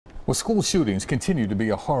Well, school shootings continue to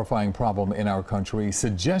be a horrifying problem in our country.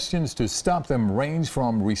 Suggestions to stop them range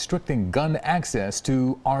from restricting gun access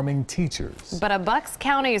to arming teachers. But a Bucks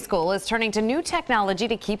County school is turning to new technology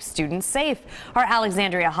to keep students safe. Our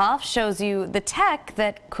Hoff shows you the tech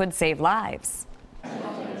that could save lives.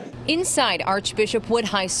 Inside Archbishop Wood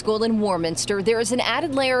High School in Warminster, there is an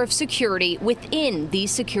added layer of security within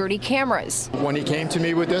these security cameras. When he came to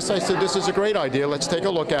me with this, I said, this is a great idea. Let's take a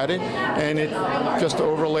look at it. And it just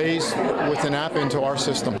overlays with an app into our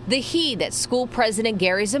system. The he that school president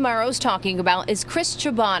Gary Zamaro is talking about is Chris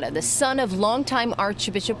Ciabatta, the son of longtime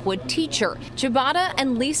Archbishop Wood teacher. Ciabatta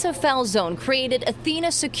and Lisa Falzone created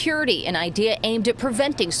Athena Security, an idea aimed at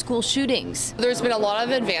preventing school shootings. There's been a lot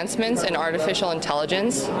of advancements in artificial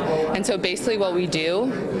intelligence. And so basically what we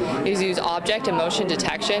do is use object and motion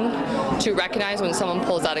detection to recognize when someone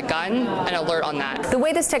pulls out a gun and alert on that. The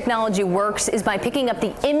way this technology works is by picking up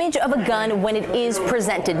the image of a gun when it is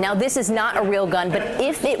presented. Now, this is not a real gun, but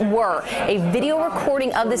if it were, a video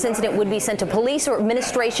recording of this incident would be sent to police or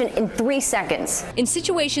administration in 3 seconds. In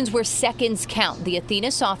situations where seconds count, the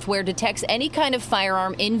Athena software detects any kind of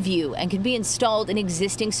firearm in view and can be installed in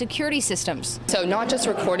existing security systems. So not just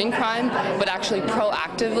recording crime, but actually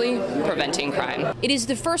proactively preventing crime. It is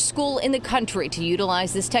the first school in the country to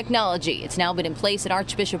utilize this technology. It's now been in place at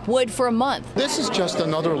Archbishop Wood for a month. This is just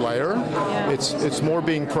another layer. It's more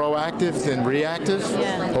being proactive than reactive,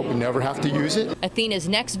 but we never have to use it. Athena's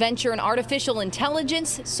next venture in artificial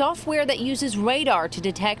intelligence, software that uses radar to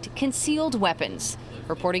detect concealed weapons.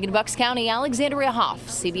 Reporting in Bucks County, Hoff,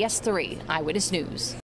 CBS 3 Eyewitness News.